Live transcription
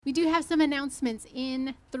We do have some announcements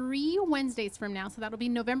in 3 Wednesdays from now. So that'll be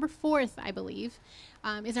November 4th, I believe,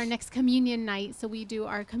 is our next communion night. So we do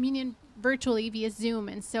our communion virtually via Zoom.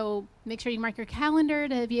 And so make sure you mark your calendar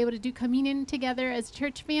to be able to do communion together as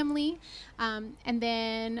church family. And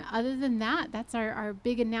then other than that, that's our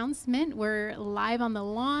big announcement. We're live on the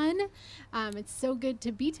lawn. It's so good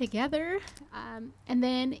to be together. And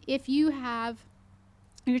then if you have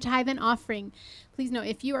your tithe and offering, please know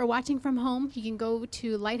if you are watching from home, you can go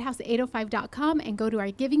to lighthouse805.com and go to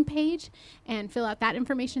our giving page and fill out that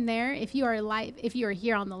information there. If you are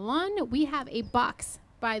here on the lawn, we have a box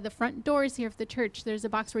by the front doors here of the church. There's a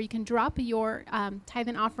box where you can drop your tithe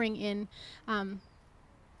and offering in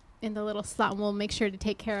the little slot, and we'll make sure to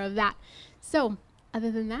take care of that. So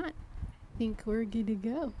other than that, I think we're good to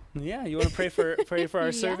go. Yeah, you want to pray for our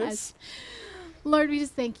Yes. service? Lord, we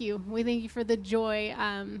just thank you. We thank you for the joy,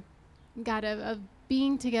 God, of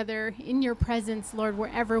being together in your presence, Lord,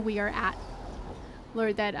 wherever we are at.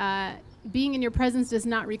 Lord, that being in your presence does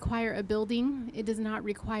not require a building. It does not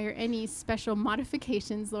require any special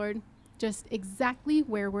modifications, Lord, just exactly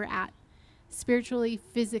where we're at, spiritually,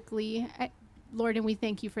 physically, Lord, and we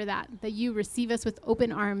thank you for that you receive us with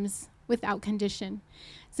open arms without condition.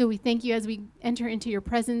 So we thank you as we enter into your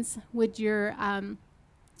presence. Would your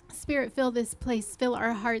Spirit, fill this place, fill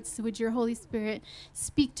our hearts. Would your Holy Spirit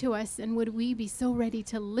speak to us, and would we be so ready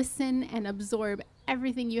to listen and absorb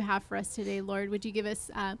everything you have for us today, Lord? Would you give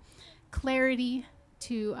us clarity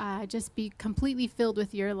to just be completely filled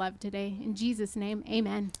with your love today? In Jesus' name,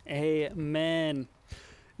 amen. Amen.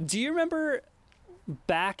 Do you remember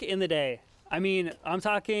back in the day? I mean, I'm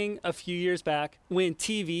talking a few years back when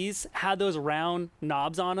TVs had those round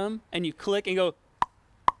knobs on them, and you click and go,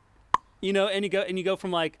 and you go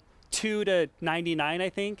from like 2 to 99, I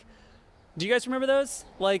think. Do you guys remember those?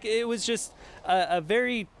 Like, it was just a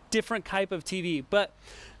very different type of TV. But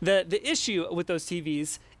the issue with those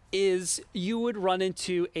TVs is you would run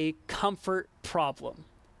into a comfort problem,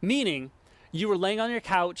 meaning you were laying on your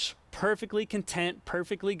couch, perfectly content,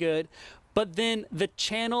 perfectly good, but then the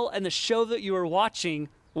channel and the show that you were watching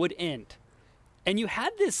would end. And you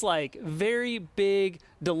had this like very big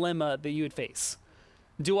dilemma that you would face.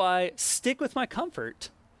 Do I stick with my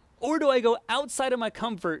comfort, or do I go outside of my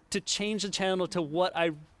comfort to change the channel to what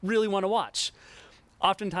I really want to watch?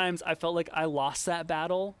 Oftentimes, I felt like I lost that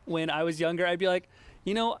battle when I was younger. I'd be like,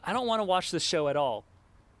 I don't want to watch this show at all,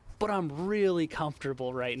 but I'm really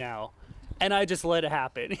comfortable right now. And I just let it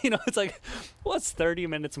happen. It's like, what's 30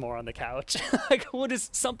 minutes more on the couch? Like, what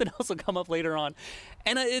is something else will come up later on?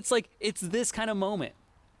 And it's like, it's this kind of moment,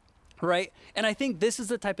 right? And I think this is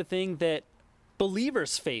the type of thing that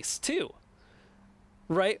believers face too,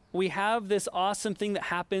 right? We have this awesome thing that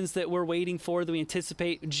happens that we're waiting for, that we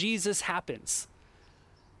anticipate. Jesus happens.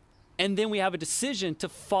 And then we have a decision to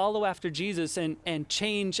follow after Jesus and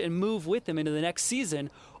change and move with him into the next season,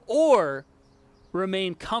 or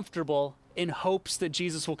remain comfortable in hopes that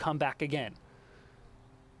Jesus will come back again.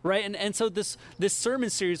 Right? And so this sermon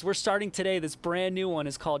series we're starting today, this brand new one,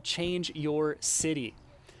 is called Change Your City.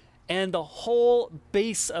 And the whole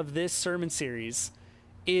base of this sermon series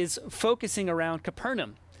is focusing around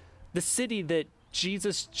Capernaum, the city that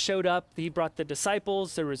Jesus showed up. He brought the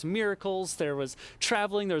disciples. There was miracles. There was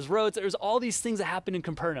traveling. There was roads. There was all these things that happened in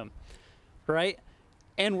Capernaum, right?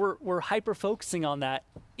 And we're hyper focusing on that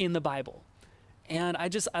in the Bible. And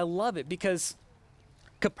I love it because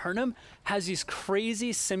Capernaum has these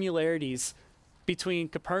crazy similarities between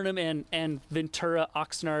Capernaum and Ventura,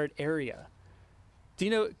 Oxnard area. Do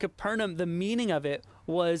you know Capernaum, the meaning of it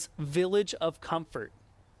was village of comfort,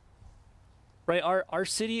 right? Our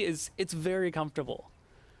city it's very comfortable.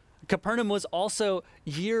 Capernaum was also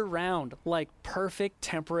year round, like perfect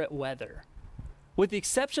temperate weather. With the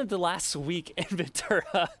exception of the last week in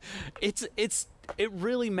Ventura, it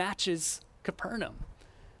really matches Capernaum.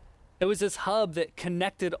 It was this hub that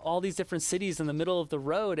connected all these different cities in the middle of the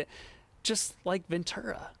road, just like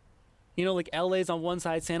Ventura. Like LA's on one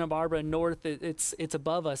side, Santa Barbara north, it's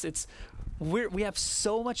above us. We have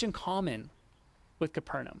so much in common with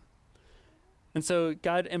Capernaum. And so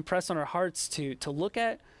God impressed on our hearts to look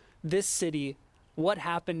at this city, what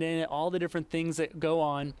happened in it, all the different things that go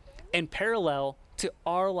on, and parallel to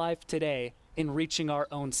our life today in reaching our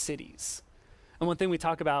own cities. And one thing we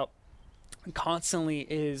talk about constantly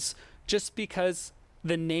is just because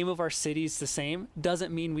the name of our city is the same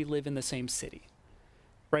doesn't mean we live in the same city.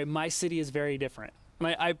 Right? My city is very different.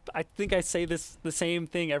 I think I say the same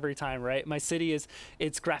thing every time, right? My city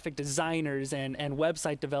it's graphic designers and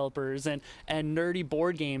website developers and nerdy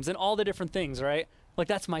board games and all the different things, right? Like,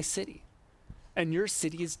 that's my city. And your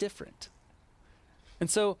city is different. And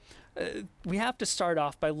so we have to start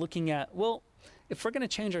off by looking at, well, if we're going to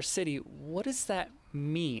change our city, what does that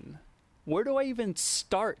mean? Where do I even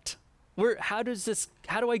start? How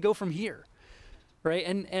do I go from here? Right?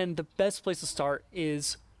 And the best place to start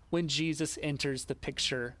is when Jesus enters the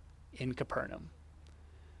picture in Capernaum.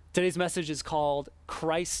 Today's message is called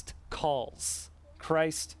Christ Calls.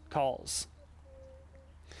 Christ Calls.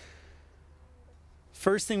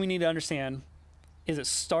 First thing we need to understand is it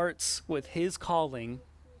starts with his calling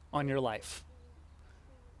on your life.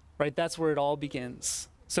 Right? That's where it all begins.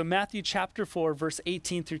 So Matthew chapter 4, verse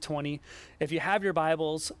 18 through 20. If you have your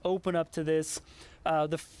Bibles, open up to this.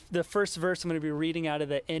 The first verse I'm going to be reading out of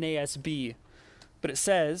the NASB. But it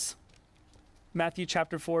says, Matthew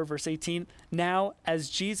chapter 4, verse 18, "Now, as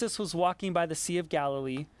Jesus was walking by the Sea of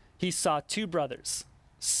Galilee, he saw two brothers,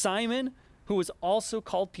 Simon, who was also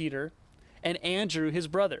called Peter, and Andrew, his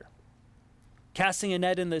brother, casting a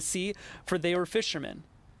net in the sea, for they were fishermen.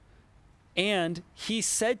 And he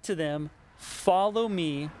said to them, 'Follow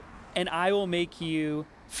me, and I will make you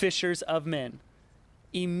fishers of men.'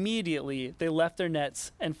 Immediately they left their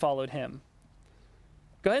nets and followed him."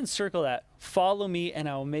 Go ahead and circle that. Follow me, and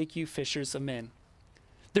I will make you fishers of men.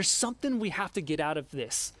 There's something we have to get out of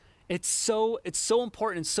this. It's so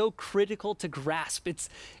important and so critical to grasp.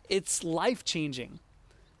 It's life-changing,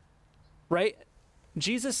 right?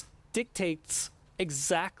 Jesus dictates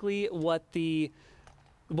exactly what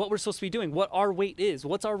we're supposed to be doing, what our weight is,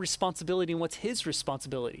 what's our responsibility, and what's his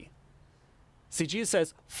responsibility. See, Jesus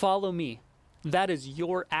says, "Follow me." That is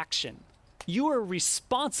your action. You are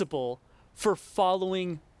responsible for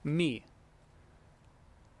following me.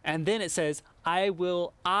 And then it says, I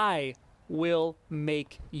will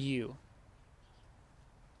make you.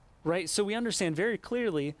 Right? So we understand very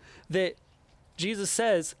clearly that Jesus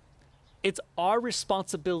says it's our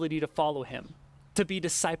responsibility to follow him, to be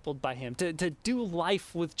discipled by him, to do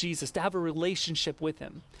life with Jesus, to have a relationship with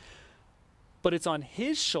him. But it's on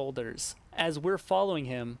his shoulders as we're following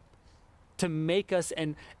him to make us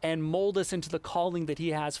and mold us into the calling that he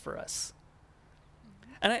has for us.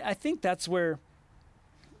 And I think that's where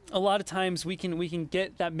a lot of times we can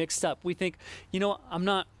get that mixed up. We think, I'm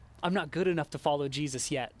not good enough to follow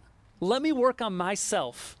Jesus yet. Let me work on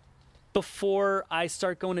myself before I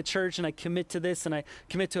start going to church and I commit to this and I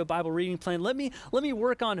commit to a Bible reading plan. Let me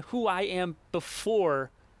work on who I am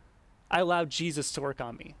before I allow Jesus to work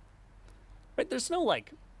on me. Right? There's no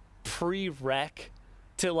prereq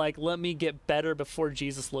to let me get better before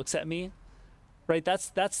Jesus looks at me. Right? That's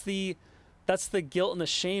the guilt and the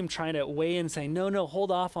shame trying to weigh in and say, no,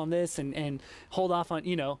 hold off on this and hold off on,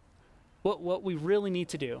 what we really need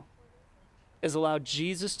to do is allow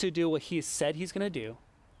Jesus to do what he said he's going to do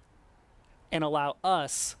and allow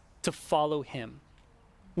us to follow him.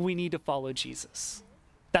 We need to follow Jesus.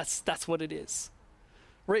 That's what it is.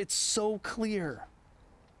 Right? It's so clear.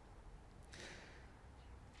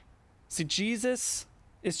 See, Jesus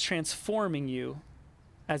is transforming you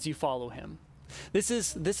as you follow him. This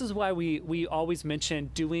is why we always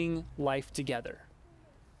mention doing life together.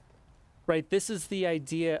 Right? This is the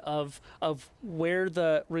idea of where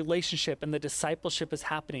the relationship and the discipleship is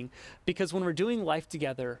happening. Because when we're doing life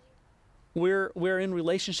together, we're in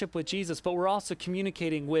relationship with Jesus, but we're also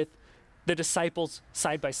communicating with the disciples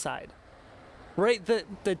side by side. Right?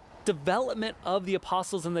 The development of the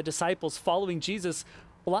apostles and the disciples following Jesus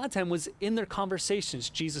a lot of time was in their conversations.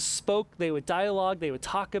 Jesus spoke, they would dialogue, they would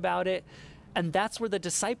talk about it. And that's where the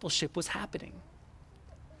discipleship was happening.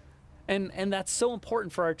 And that's so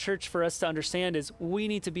important for our church for us to understand is we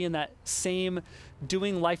need to be in that same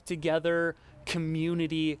doing life together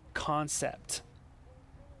community concept.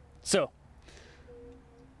 So,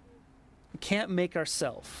 we can't make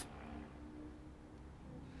ourselves.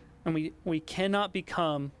 And we cannot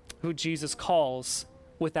become who Jesus calls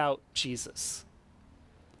without Jesus.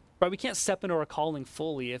 Right? We can't step into our calling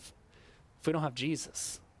fully if we don't have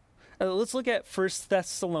Jesus. Let's look at 1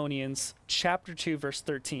 Thessalonians chapter 2, verse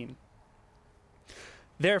 13.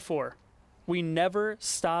 "Therefore, we never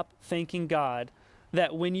stop thanking God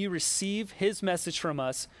that when you receive his message from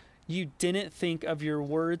us, you didn't think of your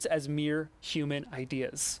words as mere human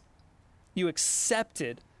ideas. You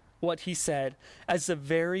accepted what he said as the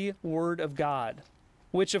very word of God,"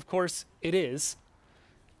 which of course it is.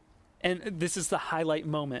 And this is the highlight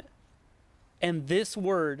moment. "And this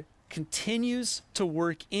word continues to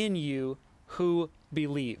work in you who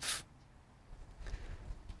believe."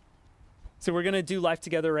 So we're going to do life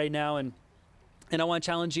together right now, and I want to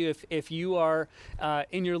challenge you, if you are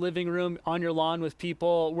in your living room, on your lawn with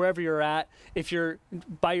people, wherever you're at, if you're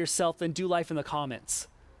by yourself, then do life in the comments.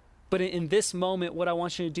 But in this moment, what I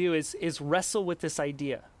want you to do is wrestle with this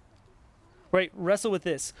idea. Right? Wrestle with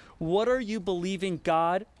this. What are you believing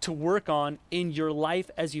God to work on in your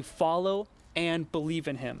life as you follow and believe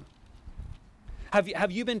in him?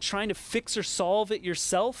 Have you been trying to fix or solve it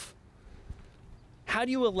yourself? How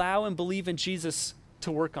do you allow and believe in Jesus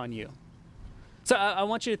to work on you? So I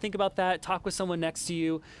want you to think about that. Talk with someone next to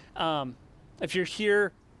you. If you're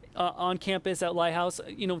here on campus at Lighthouse,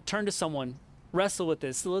 turn to someone. Wrestle with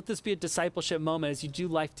this. Let this be a discipleship moment as you do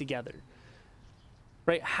life together.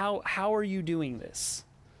 Right? How are you doing this?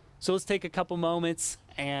 So let's take a couple moments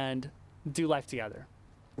and do life together.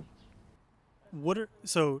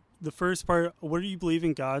 So the first part, what are you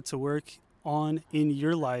believing God to work on in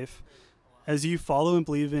your life as you follow and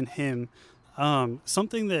believe in him?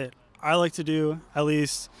 Something that I like to do, at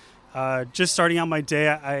least just starting out my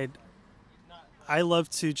day, I love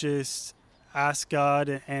to just ask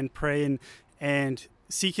God and pray and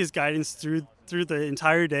seek his guidance through the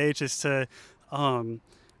entire day, just to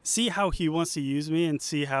see how he wants to use me and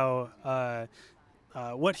see how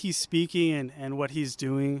what he's speaking and what he's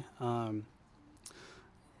doing.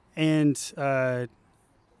 I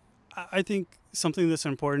think something that's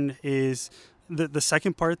important is the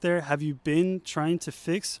second part there. Have you been trying to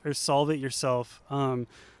fix or solve it yourself? I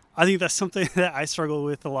think that's something that I struggle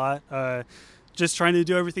with a lot. Just trying to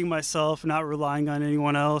do everything myself, not relying on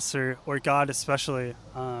anyone else or God especially.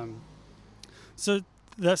 So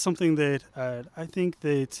that's something that I think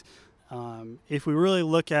that if we really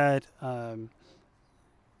look at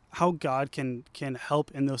how God can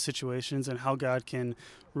help in those situations and how God can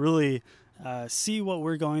really see what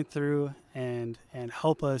we're going through and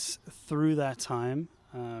help us through that time,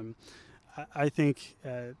 I think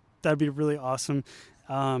that'd be really awesome.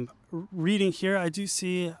 Reading here, I do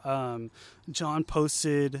see John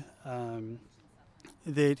posted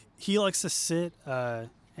that he likes to sit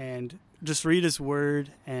and just read his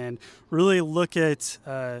word and really look at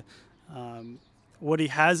what he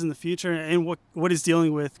has in the future and what he's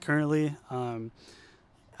dealing with currently.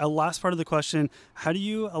 A last part of the question, how do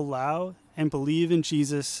you allow and believe in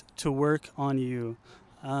Jesus to work on you?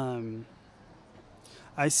 I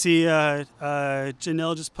see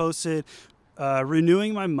Janelle just posted,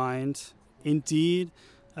 renewing my mind, indeed,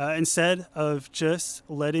 instead of just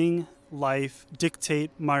letting life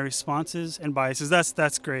dictate my responses and biases.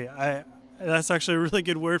 That's great. That's actually a really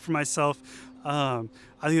good word for myself. I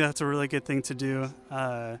think that's a really good thing to do.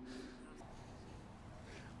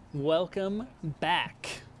 Welcome back.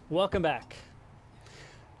 Welcome back.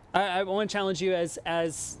 I want to challenge you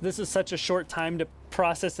as this is such a short time to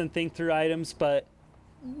process and think through items, but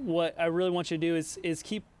what I really want you to do is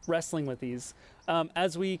keep wrestling with these.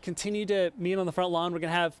 As we continue to meet on the front lawn, we're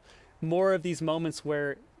going to have more of these moments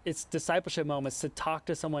where it's discipleship moments to talk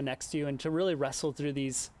to someone next to you and to really wrestle through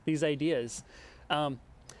these ideas.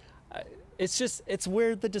 It's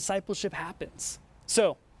where the discipleship happens.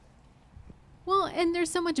 So, Well, and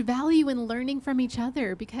there's so much value in learning from each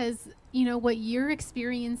other because, what you're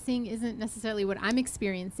experiencing isn't necessarily what I'm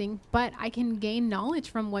experiencing, but I can gain knowledge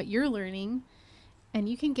from what you're learning, and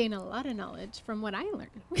you can gain a lot of knowledge from what I learn.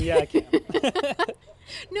 yeah, I can.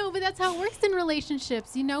 No, but that's how it works in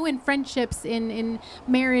relationships, in friendships, in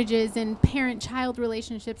marriages, in parent-child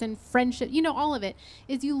relationships, and friendship, all of it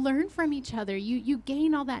is you learn from each other. You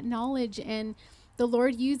gain all that knowledge, and the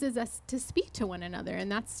Lord uses us to speak to one another.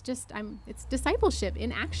 And that's just, it's discipleship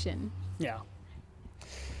in action. Yeah.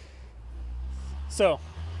 So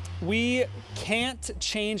we can't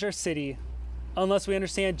change our city unless we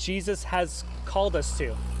understand Jesus has called us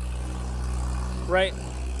to, right?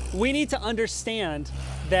 We need to understand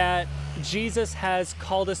that Jesus has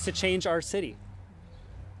called us to change our city,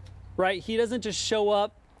 right? He doesn't just show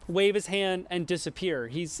up, wave his hand, and disappear.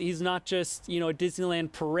 He's not just, a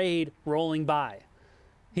Disneyland parade rolling by.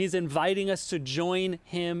 He's inviting us to join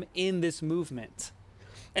him in this movement.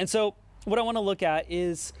 And so what I want to look at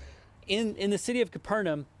is in the city of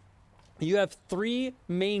Capernaum, you have three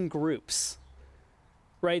main groups,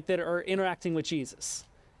 right, that are interacting with Jesus.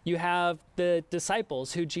 You have the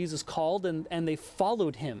disciples who Jesus called and they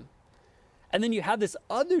followed him. And then you have this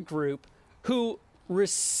other group who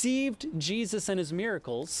received Jesus and his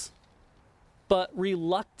miracles, but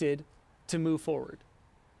relucted to move forward.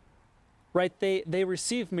 Right? They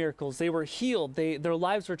received miracles, they were healed, their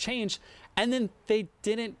lives were changed, and then they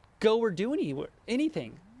didn't go or do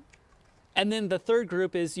anything. And then the third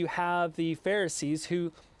group is you have the Pharisees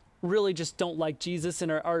who really just don't like Jesus and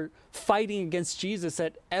are fighting against Jesus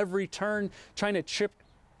at every turn, trying to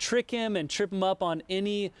trick him and trip him up on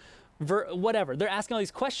any whatever. They're asking all these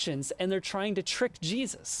questions and they're trying to trick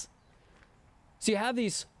Jesus. So you have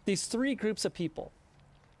these three groups of people,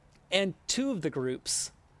 and two of the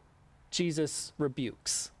groups Jesus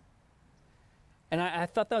rebukes. And I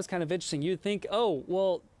thought that was kind of interesting. You'd think, oh,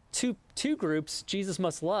 well, two groups Jesus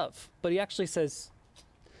must love. But he actually says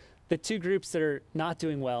the two groups that are not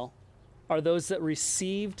doing well are those that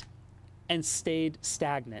received and stayed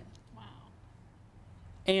stagnant. Wow.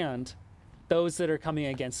 And those that are coming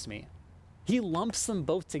against me. He lumps them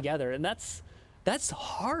both together, and that's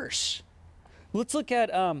harsh. Let's look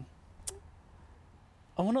at I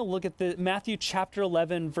want to look at the Matthew chapter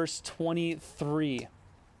 11 verse 23.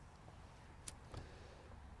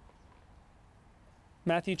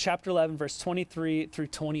 Matthew chapter 11 verse 23 through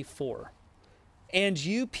 24. And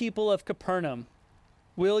you people of Capernaum,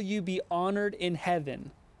 will you be honored in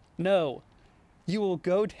heaven? No, you will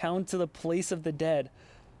go down to the place of the dead.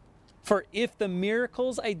 For if the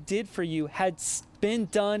miracles I did for you had been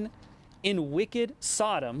done in wicked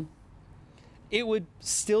Sodom, it would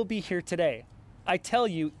still be here today. I tell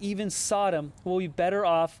you, even Sodom will be better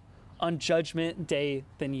off on judgment day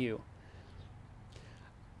than you.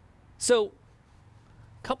 So,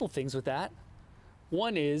 a couple things with that.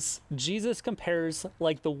 One is Jesus compares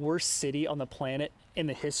like the worst city on the planet in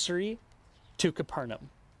the history to Capernaum.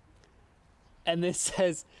 And this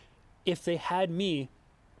says, if they had me,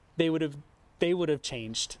 they would have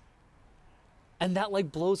changed. And that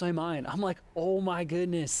like blows my mind. I'm like, oh my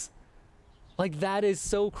goodness. Like that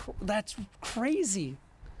is that's crazy.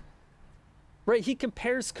 Right? He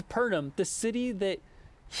compares Capernaum, the city that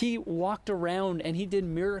he walked around and he did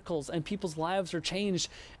miracles and people's lives were changed.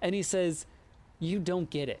 And he says, you don't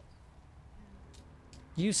get it.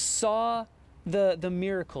 You saw the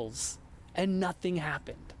miracles and nothing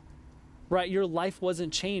happened. Right? Your life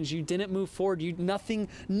wasn't changed. You didn't move forward.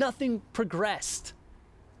 Nothing progressed.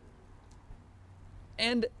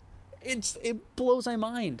 And it blows my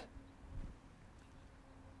mind.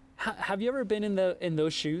 Have you ever been in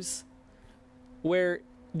those shoes where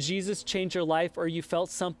Jesus changed your life, or you felt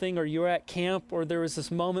something, or you were at camp, or there was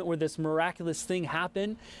this moment where this miraculous thing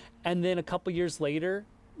happened, and then a couple years later,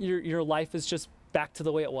 your life is just back to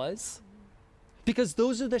the way it was? Because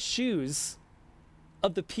those are the shoes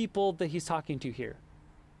of the people that he's talking to here.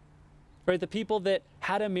 Right? The people that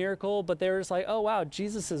had a miracle, but they were just like, oh wow,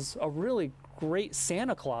 Jesus is a really great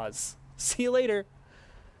Santa Claus. See you later.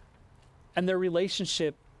 And their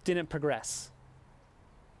relationship didn't progress.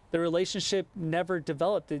 Their relationship never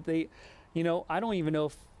developed. I don't even know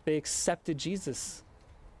if they accepted Jesus.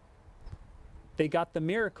 They got the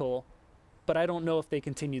miracle, but I don't know if they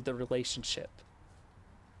continued the relationship.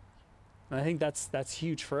 And I think that's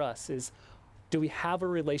huge for us is, do we have a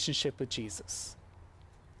relationship with Jesus?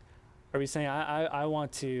 Are we saying, I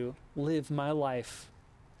want to live my life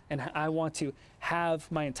and I want to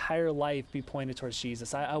have my entire life be pointed towards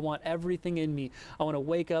Jesus. I want everything in me. I want to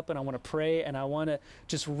wake up and I want to pray and I want to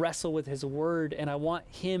just wrestle with his word and I want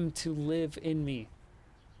him to live in me.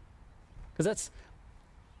 Because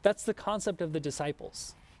that's the concept of the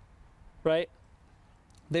disciples, right?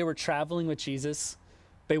 They were traveling with Jesus.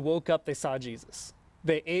 They woke up, they saw Jesus.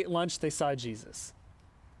 They ate lunch, they saw Jesus.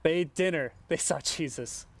 They ate dinner, they saw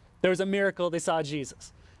Jesus. There was a miracle, they saw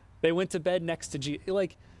Jesus. They went to bed next to Jesus.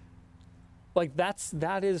 Like that's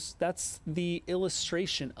the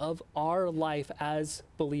illustration of our life as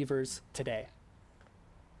believers today.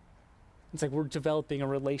 It's like we're developing a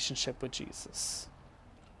relationship with Jesus.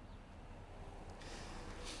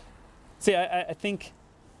 See, I think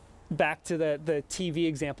back to the TV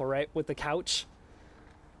example, right, with the couch.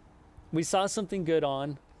 We saw something good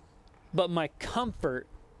on, but my comfort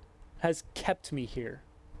has kept me here.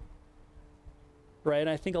 Right? And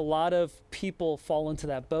I think a lot of people fall into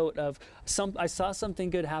that boat of I saw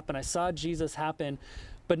something good happen. I saw Jesus happen,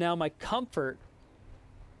 but now my comfort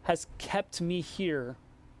has kept me here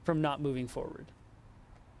from not moving forward.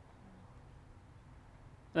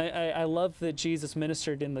 I love that Jesus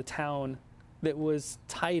ministered in the town that was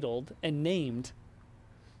titled and named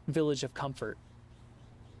Village of Comfort.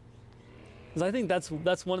 Because I think that's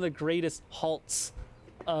one of the greatest halts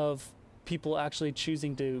of people actually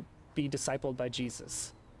choosing to be discipled by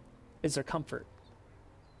Jesus, is their comfort.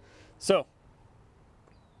 So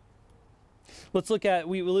let's look at,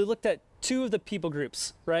 we looked at two of the people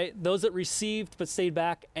groups, right? Those that received but stayed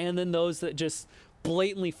back, and then those that just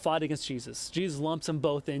blatantly fought against Jesus. Jesus lumps them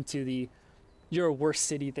both into you're a worse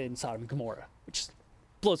city than Sodom and Gomorrah, which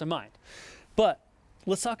blows my mind. But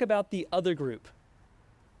let's talk about the other group,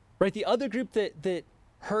 right? The other group that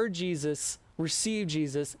heard Jesus, received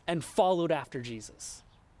Jesus, and followed after Jesus.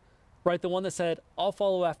 Right, the one that said, I'll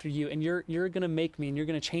follow after you, and you're going to make me, and you're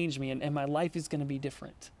going to change me, and my life is going to be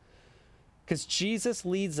different. Because Jesus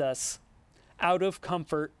leads us out of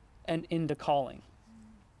comfort and into calling.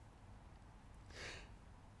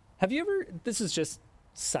 Have you ever, this is just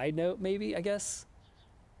side note, maybe, I guess.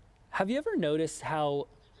 Have you ever noticed how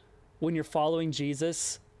when you're following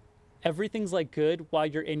Jesus, everything's like good while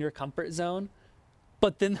you're in your comfort zone?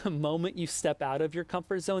 But then the moment you step out of your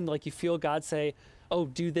comfort zone, like you feel God say, oh,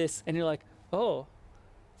 do this. And you're like, oh,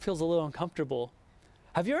 feels a little uncomfortable.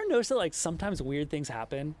 Have you ever noticed that like sometimes weird things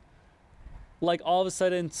happen? Like all of a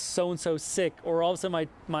sudden so-and-so's sick, or all of a sudden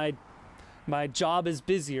my job is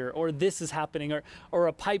busier, or this is happening, or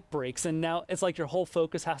a pipe breaks. And now it's like your whole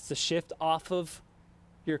focus has to shift off of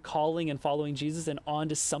your calling and following Jesus and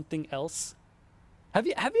onto something else. Have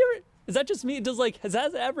you ever, is that just me? Has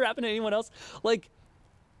that ever happened to anyone else? Like,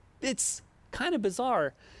 it's kind of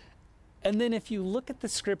bizarre. And then if you look at the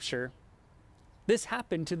scripture, this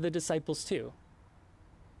happened to the disciples too.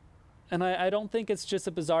 And I don't think it's just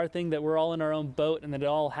a bizarre thing that we're all in our own boat and that it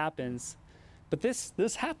all happens. But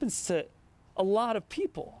this happens to a lot of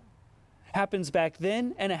people. It happens back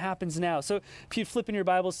then and it happens now. So if you flip in your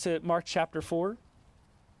Bibles to Mark chapter 4.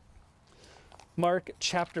 Mark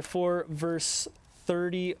chapter 4, verse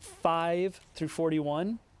 35 through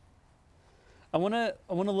 41. I want to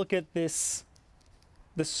look at this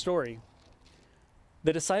story.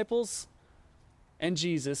 The disciples and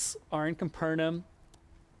Jesus are in Capernaum.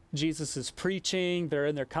 Jesus is preaching. They're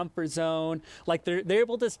in their comfort zone. Like they're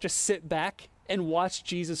able to just sit back and watch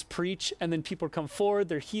Jesus preach, and then people come forward.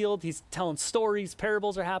 They're healed. He's telling stories.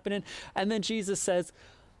 Parables are happening. And then Jesus says,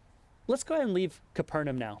 let's go ahead and leave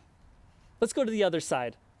Capernaum now. Let's go to the other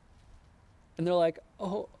side. And they're like,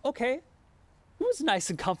 oh, okay. It was nice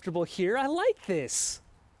and comfortable here. I like this.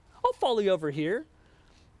 I'll follow you over here.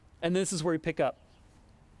 And this is where we pick up.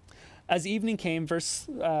 As evening came, verse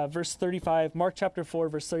 35, Mark chapter 4,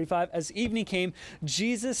 verse 35, as evening came,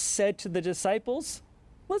 Jesus said to the disciples,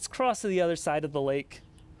 let's cross to the other side of the lake.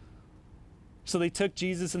 So they took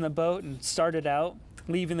Jesus in the boat and started out,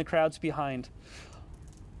 leaving the crowds behind.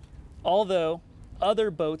 Although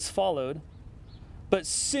other boats followed, but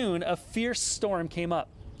soon a fierce storm came up.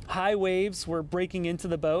 High waves were breaking into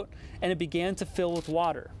the boat, and it began to fill with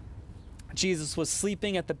water. Jesus was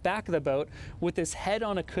sleeping at the back of the boat with his head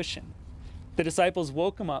on a cushion. The disciples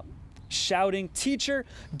woke him up, shouting, "Teacher,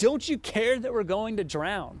 don't you care that we're going to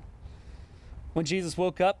drown?" When Jesus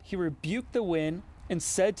woke up, he rebuked the wind and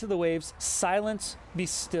said to the waves, "Silence, be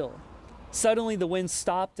still." Suddenly the wind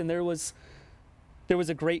stopped, and there was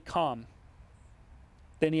a great calm.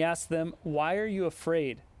 Then he asked them, "Why are you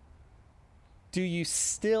afraid? Do you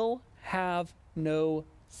still have no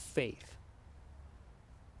faith?"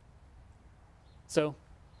 So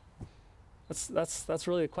that's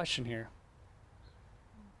really a question here.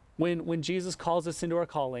 When Jesus calls us into our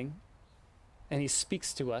calling and he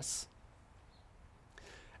speaks to us,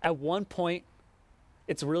 at one point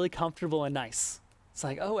it's really comfortable and nice. It's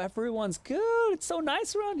like, oh, everyone's good. It's so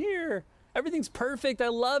nice around here. Everything's perfect. I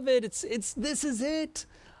love it. This is it.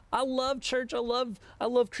 I love church. I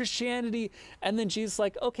love Christianity. And then Jesus is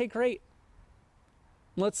like, okay, great.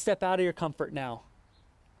 Let's step out of your comfort now.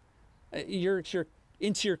 You're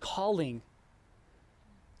into your calling.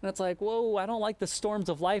 And it's like, whoa, I don't like the storms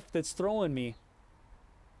of life that's throwing me.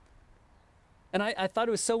 And I thought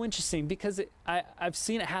it was so interesting because I've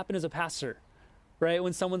seen it happen as a pastor, right?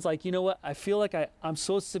 When someone's like, you know what? I feel like I'm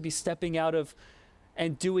supposed to be stepping out of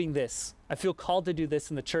and doing this. I feel called to do this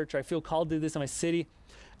in the church, or I feel called to do this in my city.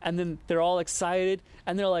 And then they're all excited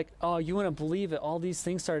and they're like, oh, you wouldn't believe it. All these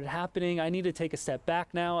things started happening. I need to take a step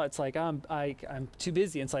back now. It's like, I'm too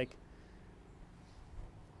busy. It's like,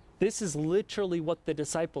 this is literally what the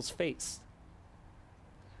disciples faced.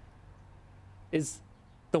 Is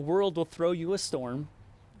the world will throw you a storm,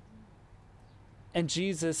 and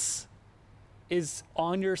Jesus is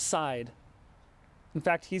on your side. In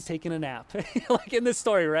fact, he's taking a nap, like in this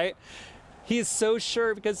story, right? He is so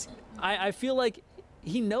sure because I feel like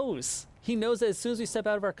he knows that as soon as we step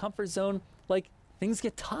out of our comfort zone, like things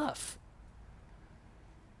get tough.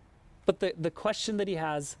 But the question that he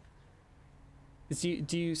has is,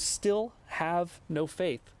 do you still have no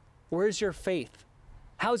faith? Where's your faith?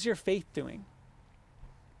 How's your faith doing?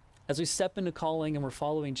 As we step into calling and we're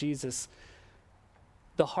following Jesus,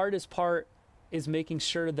 the hardest part is making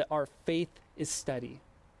sure that our faith is steady,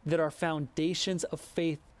 that our foundations of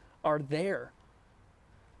faith are there.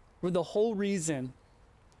 The whole reason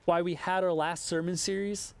why we had our last sermon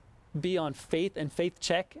series be on faith and faith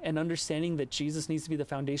check and understanding that Jesus needs to be the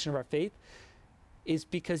foundation of our faith is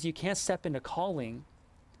because you can't step into calling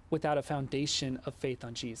without a foundation of faith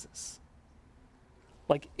on Jesus.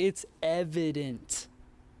 Like, it's evident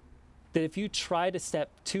that if you try to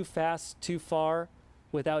step too fast, too far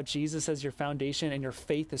without Jesus as your foundation and your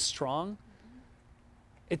faith is strong,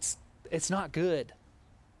 it's not good.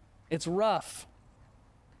 It's rough.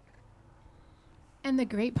 And the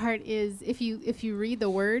great part is if you read the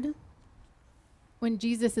word, when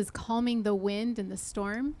Jesus is calming the wind and the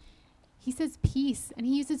storm, he says peace, and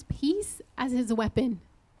he uses peace as his weapon.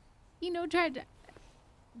 You know,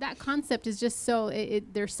 that concept is just so,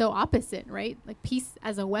 they're so opposite, right? Like peace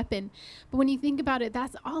as a weapon. But when you think about it,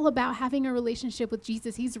 that's all about having a relationship with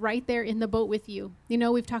Jesus. He's right there in the boat with you. You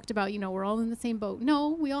know, we've talked about, we're all in the same boat. No,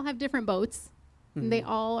 we all have different boats, and they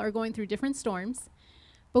all are going through different storms.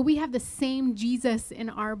 But we have the same Jesus in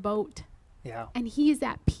our boat. Yeah. And he is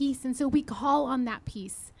at peace. And so we call on that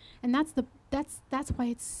peace. And that's why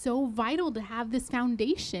it's so vital to have this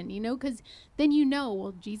foundation, because then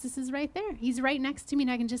well, Jesus is right there. He's right next to me,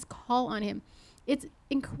 and I can just call on him. It's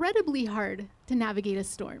incredibly hard to navigate a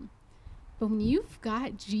storm. But when you've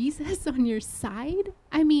got Jesus on your side,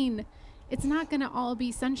 I mean, it's not going to all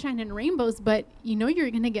be sunshine and rainbows, but you're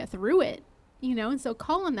going to get through it, and so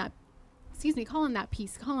call on that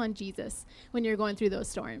peace, call on Jesus when you're going through those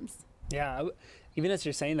storms. Yeah, even as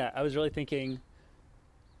you're saying that, I was really thinking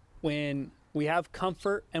when we have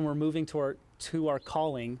comfort and we're moving to our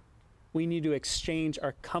calling, we need to exchange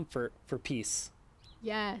our comfort for peace.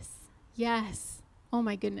 Yes. Oh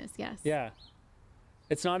my goodness, yes. Yeah.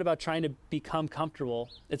 It's not about trying to become comfortable.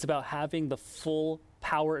 It's about having the full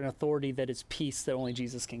power and authority that is peace that only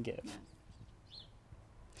Jesus can give. Yes.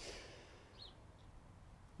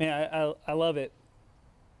 Man, I love it.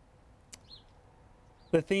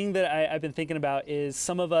 The thing that I've been thinking about is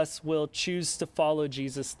some of us will choose to follow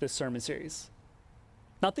Jesus this sermon series.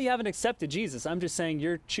 Not that you haven't accepted Jesus. I'm just saying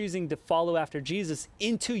you're choosing to follow after Jesus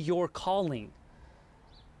into your calling.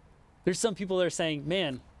 There's some people that are saying,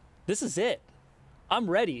 man, this is it. I'm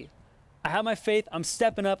ready. I have my faith. I'm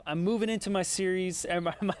stepping up. I'm moving into my series,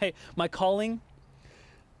 my calling.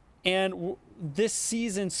 And this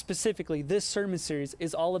season specifically, this sermon series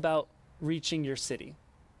is all about reaching your city.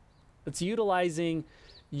 It's utilizing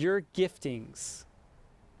your giftings,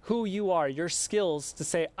 who you are, your skills to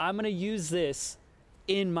say, I'm going to use this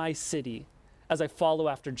in my city as I follow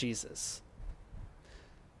after Jesus.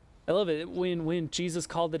 I love it. When Jesus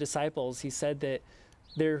called the disciples, he said that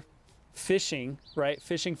they're fishing, right?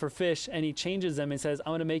 Fishing for fish. And he changes them and says,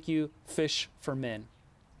 I'm going to make you fish for men.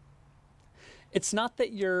 It's not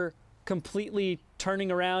that you're completely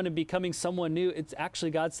turning around and becoming someone new. It's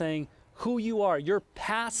actually God saying, who you are, your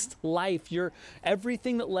past life, your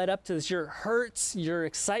everything that led up to this, your hurts, your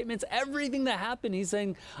excitements, everything that happened. He's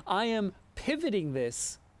saying, I am pivoting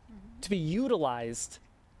this to be utilized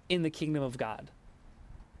in the kingdom of God.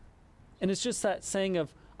 And it's just that saying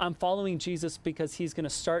of, I'm following Jesus because he's going to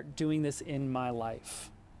start doing this in my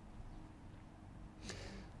life.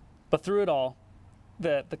 But through it all,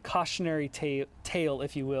 the cautionary tale,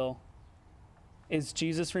 if you will, is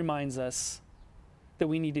Jesus reminds us that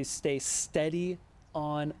we need to stay steady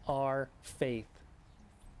on our faith.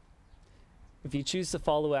 If you choose to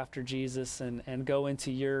follow after Jesus and go into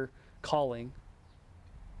your calling,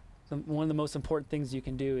 one of the most important things you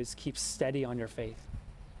can do is keep steady on your faith.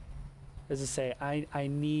 As to say, I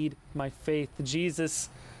need my faith. Jesus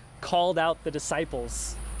called out the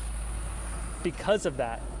disciples because of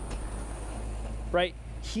that, right?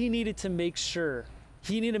 He needed to make sure.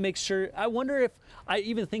 I wonder if, I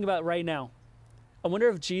even think about it right now, I wonder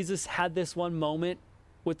if Jesus had this one moment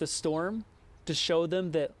with the storm to show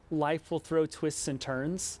them that life will throw twists and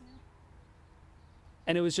turns.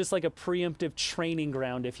 And it was just like a preemptive training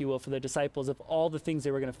ground, if you will, for the disciples of all the things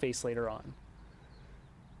they were going to face later on.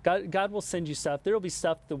 God will send you stuff. There will be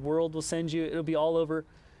stuff the world will send you. It'll be all over.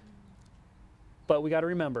 But we got to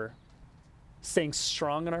remember, staying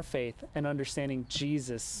strong in our faith and understanding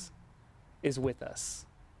Jesus is with us.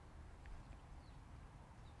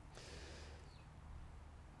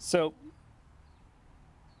 So,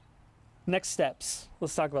 next steps.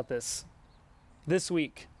 Let's talk about this. This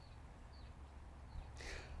week,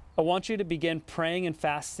 I want you to begin praying and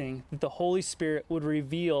fasting that the Holy Spirit would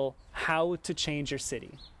reveal how to change your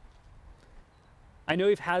city. I know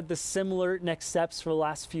you've had the similar next steps for the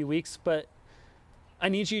last few weeks, but I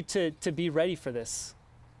need you to be ready for this,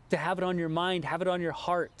 to have it on your mind, have it on your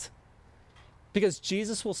heart. Because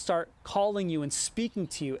Jesus will start calling you and speaking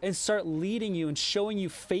to you and start leading you and showing you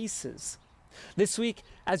faces. This week,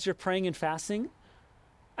 as you're praying and fasting,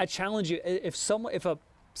 I challenge you, if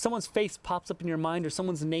someone's face pops up in your mind or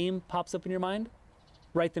someone's name pops up in your mind,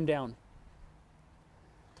 write them down.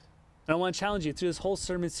 And I want to challenge you through this whole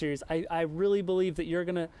sermon series. I really believe that you're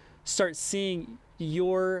going to start seeing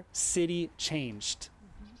your city changed.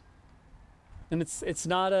 And it's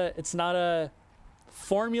not a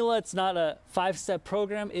formula. It's not a 5-step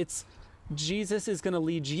program. It's Jesus is going to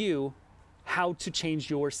lead you how to change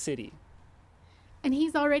your city. And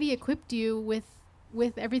he's already equipped you with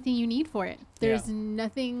with everything you need for it. There's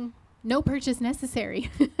nothing, no purchase necessary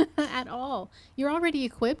at all. You're already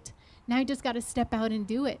equipped. Now you just got to step out and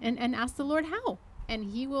do it and ask the Lord how. And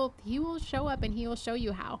he will show up and he will show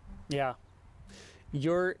you how. Yeah.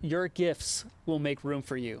 Your gifts will make room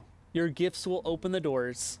for you. Your gifts will open the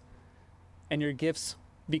doors, and your gifts,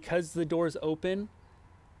 because the doors open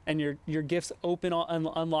and your gifts open,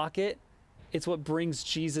 unlock it, it's what brings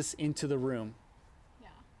Jesus into the room. Yeah.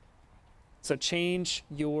 So change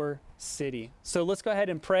your city. So let's go ahead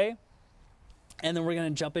and pray, and then we're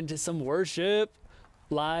going to jump into some worship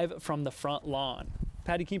live from the front lawn.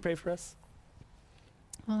 Patty, can you pray for us?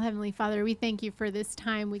 Well, Heavenly Father, we thank you for this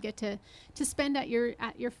time we get to spend at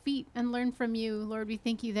your feet and learn from you. Lord, we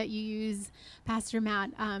thank you that you use Pastor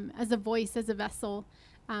Matt as a voice, as a vessel.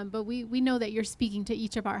 But we know that you're speaking to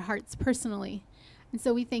each of our hearts personally. And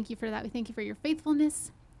so we thank you for that. We thank you for your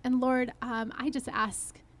faithfulness. And Lord, I just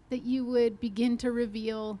ask that you would begin to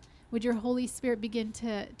reveal, would your Holy Spirit begin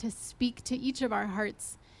to speak to each of our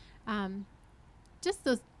hearts, just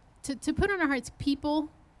those, to put on our hearts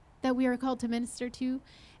people that we are called to minister to,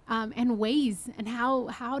 and ways and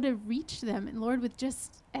how to reach them. And Lord, would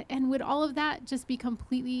all of that just be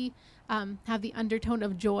completely have the undertone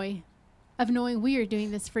of joy, of knowing we are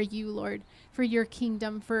doing this for you, Lord, for your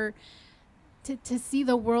kingdom, to see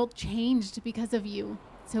the world changed because of you.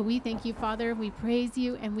 So we thank you, Father. We praise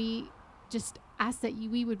you, and we just ask that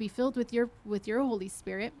we would be filled with your Holy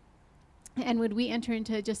Spirit. And would we enter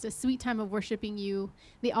into just a sweet time of worshiping you,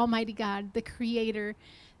 the Almighty God, the Creator.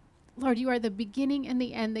 Lord, you are the beginning and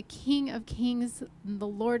the end, the King of Kings, the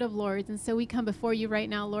Lord of Lords. And so we come before you right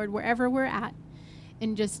now, Lord, wherever we're at,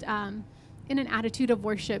 and just in an attitude of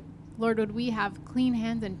worship. Lord, would we have clean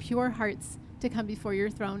hands and pure hearts to come before your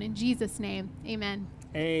throne. In Jesus' name, amen.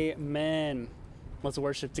 Amen. Let's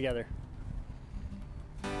worship together.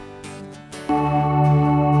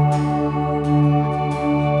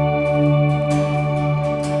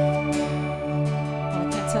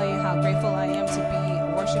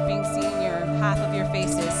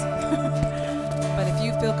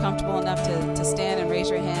 Feel comfortable enough to stand and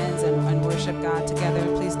raise your hands and worship God together,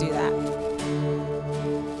 please do that.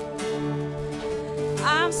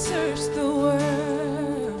 I've searched the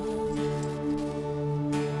world,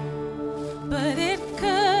 but it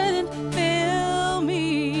couldn't fill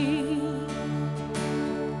me.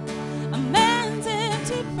 A man's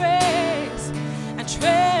empty praise and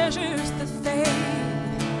treasures the faith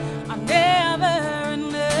are never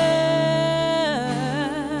enough.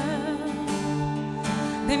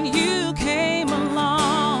 Then you came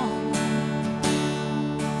along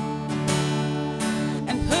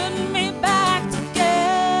and put me back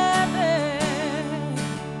together,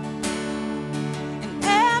 and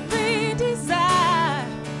every desire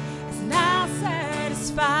is now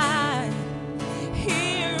satisfied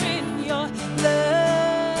here in your love.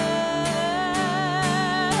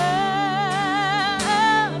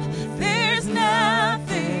 There's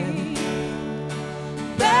nothing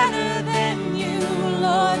better than you,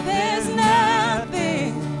 Lord. There's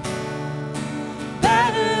nothing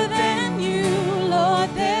better than you, Lord.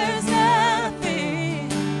 There's nothing,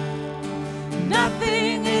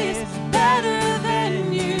 nothing is better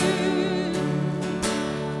than you.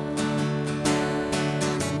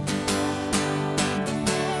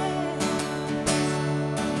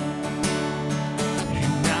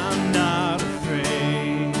 And I'm not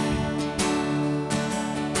afraid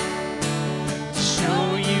to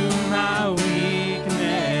show you my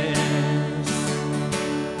weakness,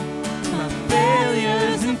 my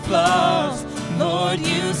failures and flaws. Lord,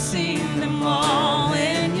 you've seen them all,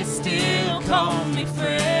 and you still call me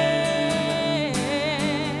friend.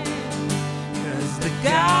 'Cause the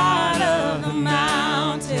God of the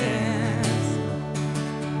mountains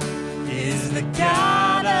is the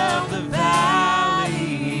God of the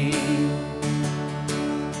valley,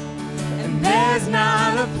 and there's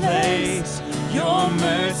not a place your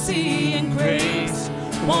mercy and grace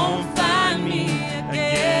won't find me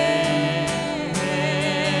again.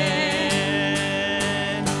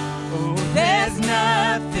 Oh, there's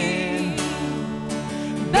nothing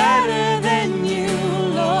better than you,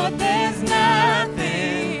 Lord. There's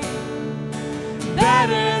nothing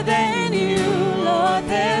better than you, Lord.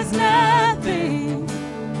 There's nothing,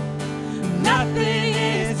 nothing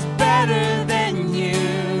is better than you.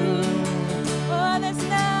 Oh, there's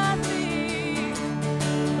nothing,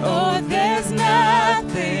 oh, there's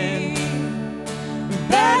nothing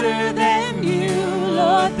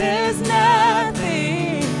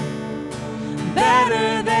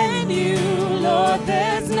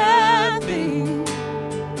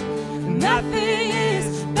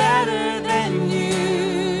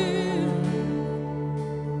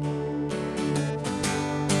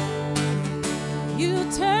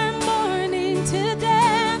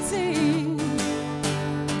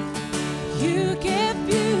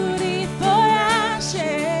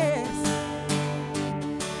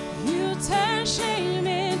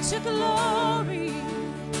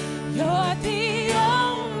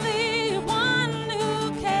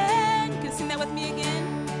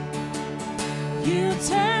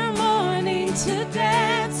to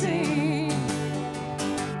dancing.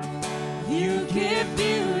 You give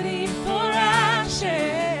beauty for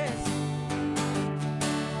ashes.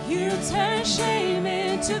 You turn shame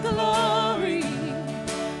into glory.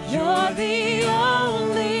 You're the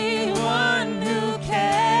only one who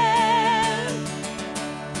can.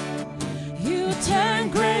 You turn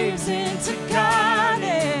graves into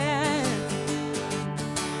gardens.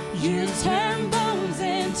 You turn bones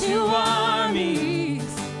into armies.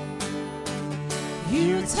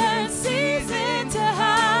 You turn seas into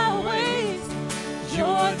highways.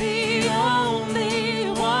 You're the only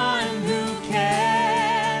one who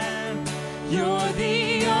can. You're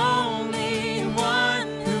the only one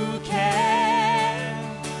who can.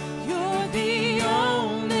 You're the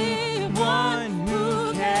only one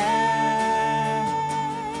who can.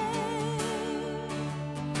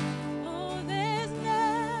 Oh, there's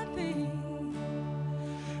nothing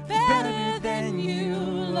better than you,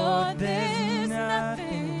 Lord. There's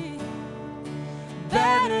nothing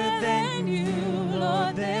better than you,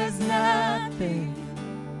 Lord. There's nothing.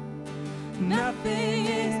 Nothing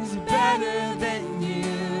is better than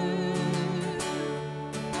you.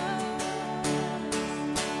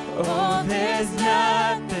 Oh, there's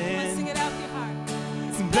nothing. Sing it out with your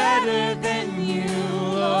heart. Better than you,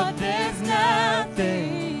 Lord. There's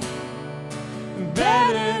nothing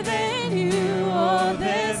better than you. Oh,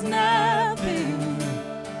 there's nothing.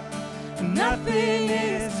 Nothing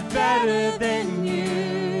is better than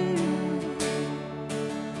you.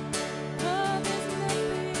 Oh, there's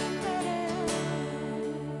nothing better.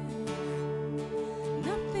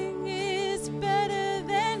 Nothing is better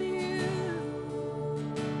than you.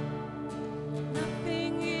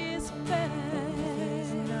 Nothing is better.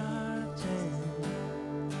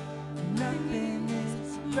 Nothing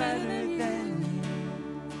is better than you.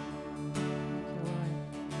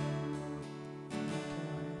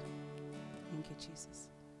 Thank you, Jesus.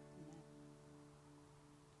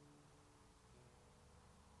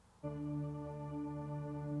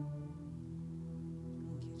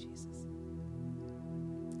 Thank you, Jesus.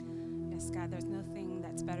 Yes, God, there's nothing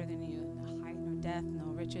that's better than you. No height, nor death, no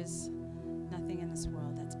riches, nothing in this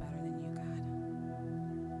world that's better than you, God.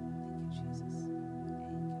 Thank you, Jesus.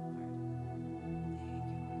 Thank you, Lord.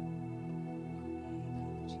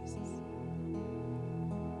 Thank you, Jesus.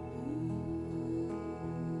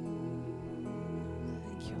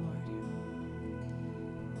 Thank you, Lord.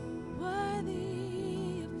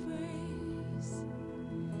 Worthy of praise,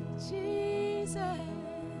 Jesus.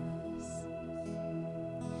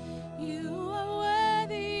 You are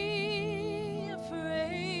worthy of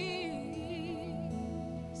praise.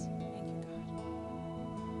 Thank you, God.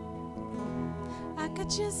 I could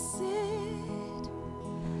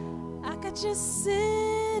just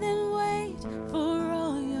sit and wait for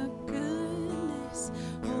all your goodness.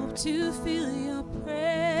 Hope to feel your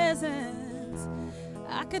presence.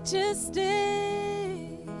 I could just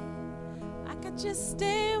stay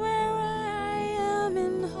where I am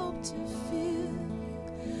and hope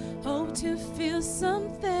to feel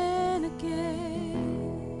something again.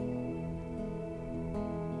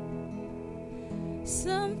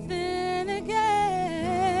 Something again.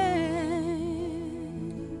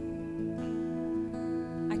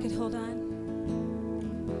 I could hold on.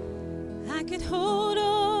 I could hold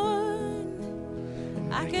on.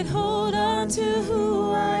 I could hold on to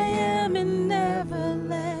who I am and never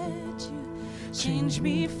let you change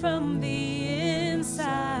me from the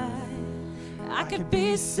inside. I could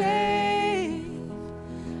be safe.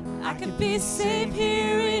 I could be safe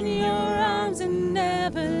here in your arms and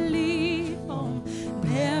never leave home.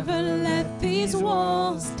 Never let these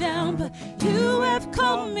walls down, but you have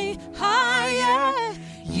called me higher.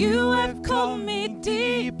 You have called me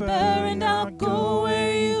deeper, and I'll go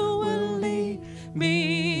where you will lead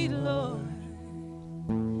me, Lord.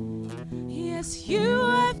 Yes, you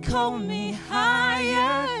have called me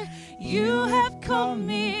higher. You have called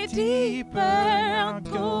me deeper. I'll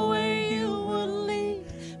go where you will lead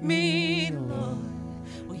me, Lord.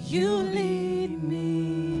 Will you lead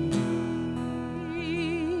me?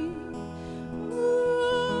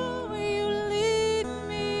 Ooh, will you lead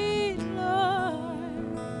me,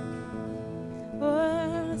 Lord?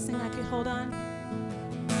 Oh, sing, I could hold on.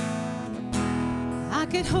 I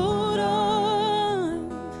could hold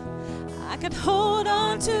on. I could hold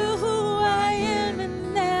on to who I am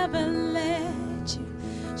and never let you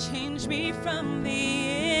change me from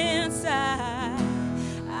the inside.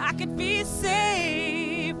 I could be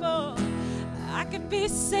safe, oh, I could be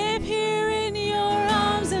safe here in your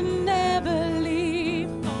arms and never leave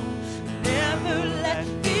home. Never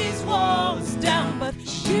let these walls down, but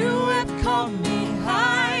you have called me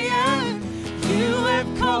higher. You have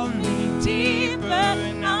called me deeper.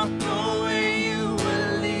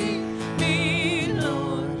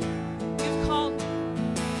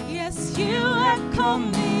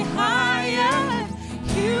 called me higher.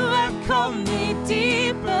 You have called me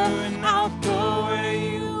deeper, and I'll go where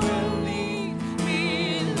you will lead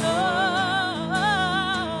me, Lord.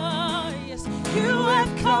 Yes, you have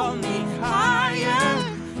called me higher.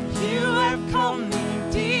 You have called me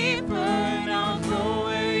deeper, and I'll go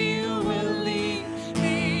where you will lead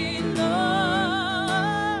me,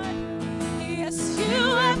 Lord. Yes,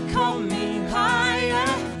 you have called me higher.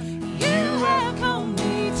 You have called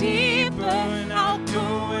me deeper, and I'll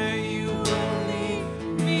go where you will lead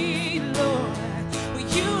me, Lord. Will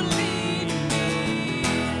you lead me,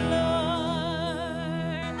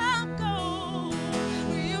 Lord? I'll go.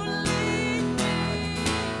 Will you lead me,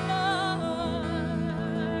 Lord?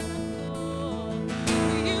 I'll go.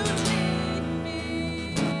 Will you lead me,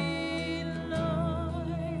 Lord?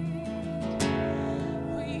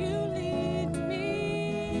 Will you lead me,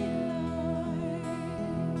 Lord?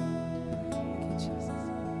 Thank you, Jesus.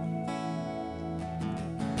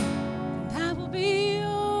 And I will be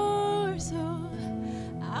yours, oh,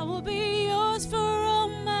 I will be yours for all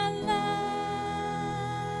my life.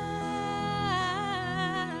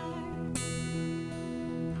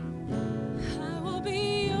 I will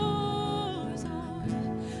be yours, oh,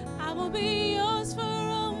 I will be yours for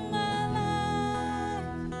all my life.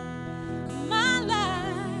 My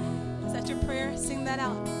life. Is that your prayer? Sing that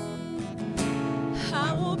out.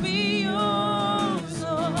 I will be yours,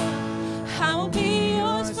 Lord. I will be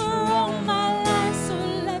yours for all my life. So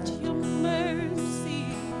let your mercy.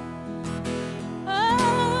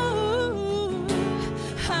 Oh,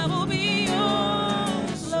 I will be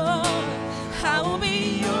yours, Lord. I will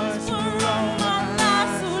be yours for all my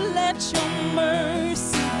life. So let your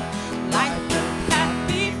mercy light the path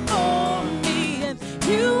before me. And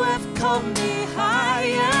you have called me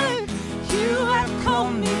higher. You have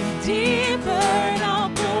called me deeper, and I'll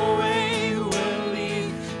go where you will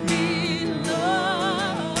lead me,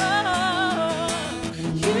 Lord.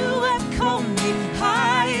 You have called me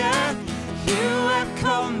higher. You have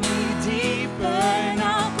called me deeper, and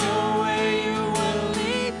I'll go where you will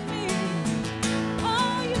lead me.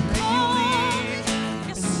 Oh, you called me.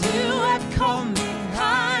 Yes, you have called me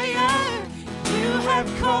higher. You have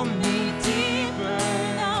called me deeper,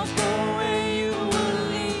 and I'll go where you will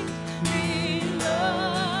lead me,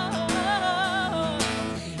 Lord.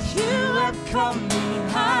 You have called me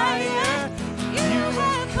higher. You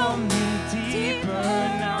have called me deeper,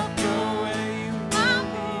 and I'll go where you will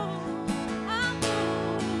lead.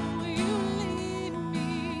 You lead me,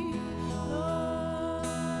 Lord.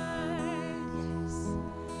 Yes.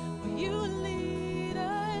 Will you lead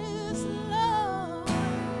us, Lord?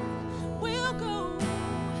 We'll go.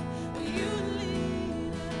 Will you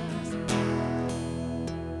lead us?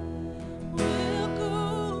 We'll go.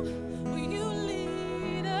 Will you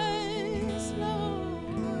lead us, Lord?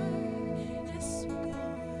 Yes, we'll go.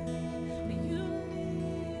 Will you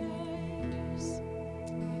lead us?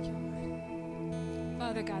 Thank you, Lord.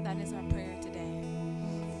 Father God, that is our prayer today.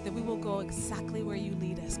 That we will go exactly where you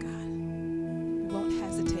lead us, God. We won't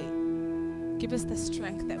hesitate. Give us the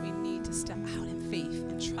strength that we need to step out in faith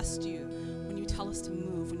and trust you when you tell us to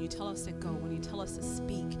move, when you tell us to go, when you tell us to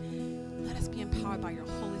speak. Let us be empowered by your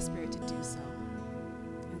Holy Spirit to do so.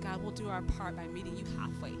 And God, we'll do our part by meeting you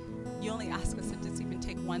halfway. You only ask us to just even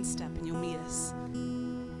take one step and you'll meet us.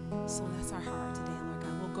 So that's our heart today, Lord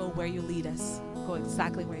God. We'll go where you lead us. We'll go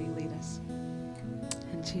exactly where you lead us.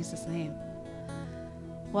 In Jesus' name.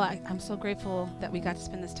 Well, I'm so grateful that we got to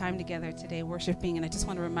spend this time together today worshiping, and I just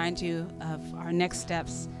want to remind you of our next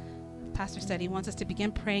steps. Pastor said he wants us to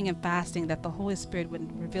begin praying and fasting that the Holy Spirit would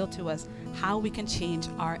reveal to us how we can change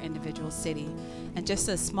our individual city. And just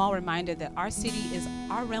a small reminder that our city is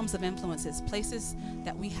our realms of influences, places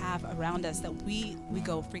that we have around us that we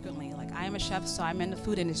go frequently. Like I am a chef, so I'm in the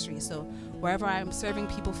food industry. So wherever I'm serving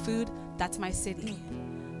people food, that's my city.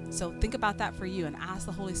 So think about that for you and ask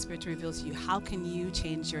the Holy Spirit to reveal to you, how can you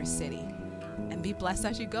change your city? And be blessed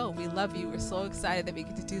as you go. We love you. We're so excited that we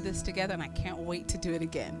get to do this together, and I can't wait to do it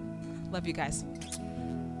again. Love you guys.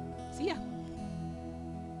 See ya.